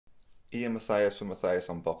Ian Matthias from Matthias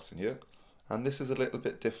Unboxing here, and this is a little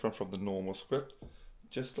bit different from the normal script.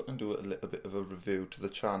 Just looking to do a little bit of a review to the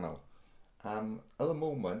channel. At the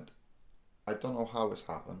moment, I don't know how it's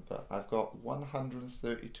happened, but I've got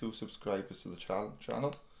 132 subscribers to the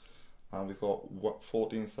channel, and we've got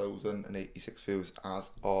 14,086 views as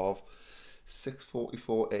of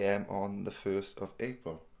 6:44 AM on the 1st of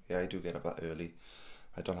April. Yeah, I do get up that early.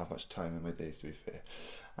 I don't have much time in my days, to be fair.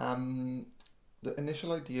 The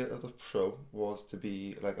initial idea of the show was to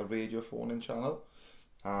be like a radio phone-in channel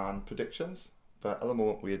and predictions, but at the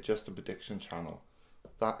moment we are just a prediction channel.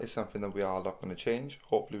 That is something that we are not going to change.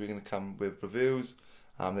 Hopefully we're going to come with reviews.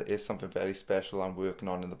 There is something very special I'm working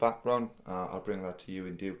on in the background. I'll bring that to you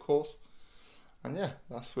in due course. And yeah,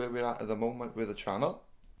 that's where we're at the moment with the channel.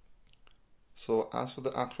 So as for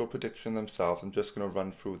the actual prediction themselves, I'm just going to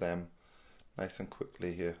run through them nice and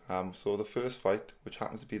quickly here. So the first fight, which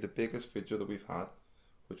happens to be the biggest video that we've had,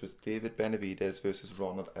 which was David Benavidez versus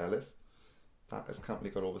Ronald Ellis. That has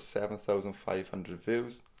currently got over 7,500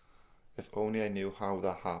 views. If only I knew how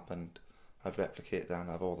that happened, I'd replicate that and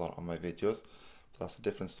have all that on my videos. But that's a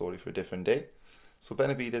different story for a different day. So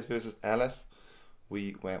Benavidez versus Ellis,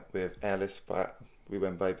 we went with Ellis, we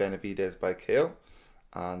went by Benavidez by KO,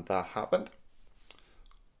 and that happened.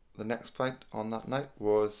 The next fight on that night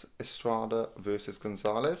was Estrada versus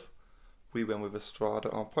Gonzalez. We went with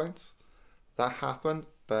Estrada on points. That happened,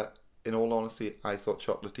 but in all honesty, I thought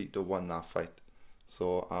Chocolatito won that fight.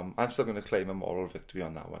 So I'm still going to claim a moral victory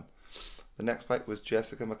on that one. The next fight was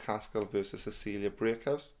Jessica McCaskill versus Cecilia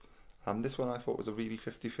Breakhouse. This one I thought was a really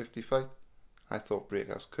 50-50 fight. I thought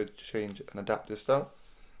Breakhouse could change and adapt his style,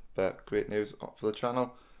 but great news for the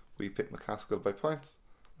channel. We picked McCaskill by points.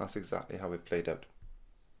 That's exactly how it played out.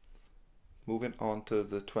 Moving on to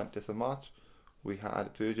the 20th of March, we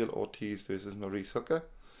had Virgil Ortiz versus Maurice Hooker.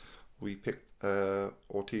 We picked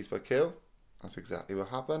Ortiz by KO. That's exactly what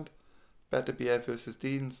happened. Beterbiev versus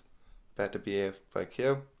Deans. Beterbiev by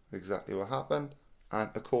KO. Exactly what happened.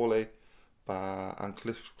 And Okole and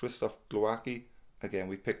Krzysztof Glowacki. Again,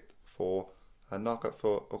 we picked for a knockout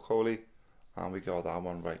for Okole, and we got that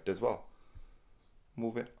one right as well.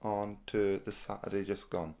 Moving on to the Saturday just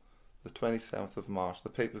gone, the 27th of March, the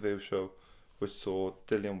pay-per-view show, which saw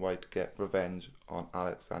Dillian Whyte get revenge on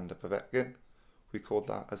Alexander Povetkin. We called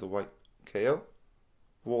that as a Whyte KO.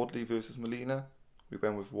 Wardley versus Molina. We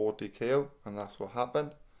went with Wardley KO, and that's what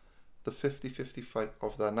happened. The 50-50 fight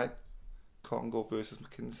of that night, Congo versus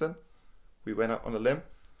McKinson. We went out on a limb.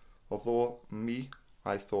 Although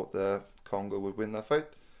I thought the Congo would win that fight.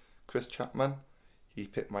 Chris Chapman, he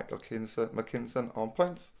picked McKinson on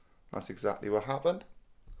points. That's exactly what happened.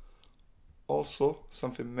 Also,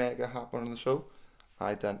 something mega happened on the show.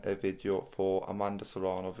 I done a video for Amanda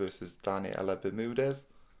Serrano versus Daniela Bermudez.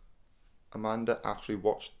 Amanda actually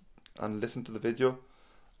watched and listened to the video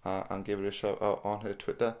and gave her a shout out on her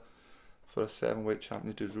Twitter. For a 7-weight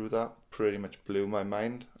champion to do that pretty much blew my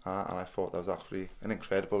mind, and I thought that was actually an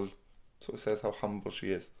incredible, sort of says how humble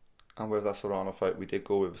she is. And with that Serrano fight, we did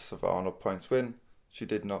go with a Serrano points win. She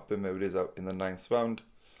did knock Bermudez out in the 9th round.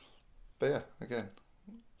 But yeah, again,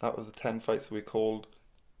 that was the 10 fights that we called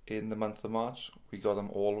in the month of March. We got them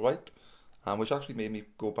all right, which actually made me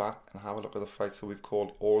go back and have a look at the fights that we've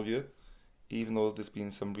called all year. Even though there's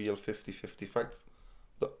been some real 50-50 fights,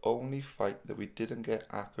 the only fight that we didn't get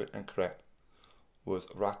accurate and correct was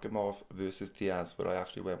Rakhimov versus Diaz, where I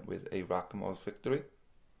actually went with a Rakhimov victory,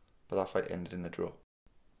 but that fight ended in a draw.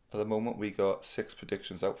 At the moment we got 6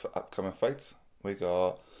 predictions out for upcoming fights. We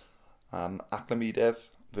got Akhmadiev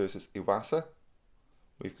versus Iwasa.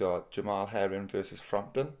 We've got Jamal Herring versus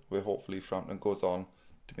Frampton, where hopefully Frampton goes on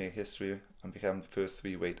to make history and become the first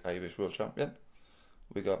 3-weight Irish world champion.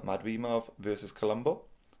 We got Madrimov versus Colombo.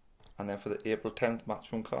 And then for the April 10th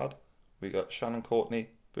matchroom card, we got Shannon Courtney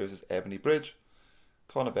versus Ebony Bridge,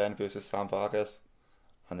 Conor Benn versus Sam Vargas,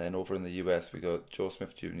 and then over in the US we got Joe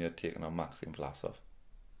Smith Jr. taking on Maxim Vlasov.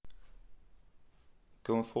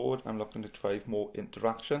 Going forward, I'm looking to drive more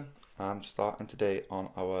interaction. Starting today on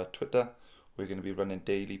our Twitter, we're going to be running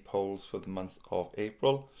daily polls for the month of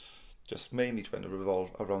April, just mainly trying to revolve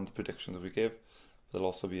around the predictions that we give. There'll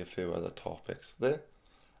also be a few other topics there.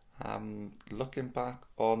 Looking back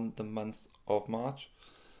on the month of March,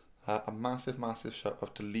 a massive shout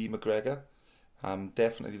out to Lee McGregor.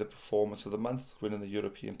 Definitely the performance of the month, winning the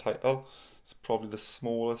European title. It's probably the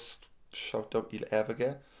smallest shout out he'll ever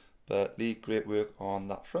get, but Lee, great work on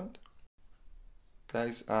that front.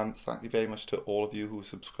 Guys, thank you very much to all of you who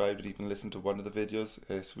subscribed and even listened to one of the videos.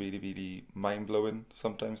 It's really mind blowing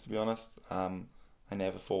sometimes, to be honest. I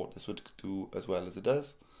never thought this would do as well as it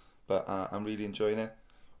does, but I'm really enjoying it.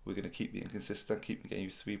 We're going to keep being consistent, keep getting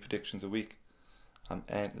you 3 predictions a week.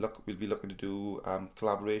 And look, we'll be looking to do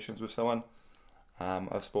collaborations with someone.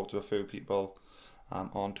 I've spoken to a few people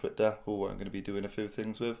on Twitter who I'm going to be doing a few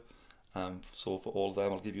things with. So for all of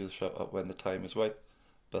them, I'll give you the shout out when the time is right.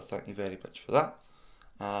 But thank you very much for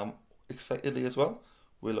that. Excitedly as well,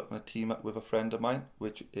 we're looking to team up with a friend of mine,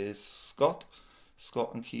 which is Scott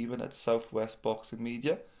and Kevin at Southwest Boxing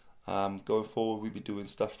Media. Going forward, we'll be doing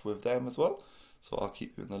stuff with them as well. So I'll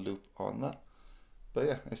keep you in the loop on that. But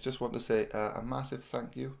yeah, I just want to say a massive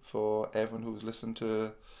thank you for everyone who's listened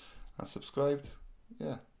to and subscribed.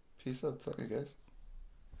 Yeah, peace out. Thank you guys.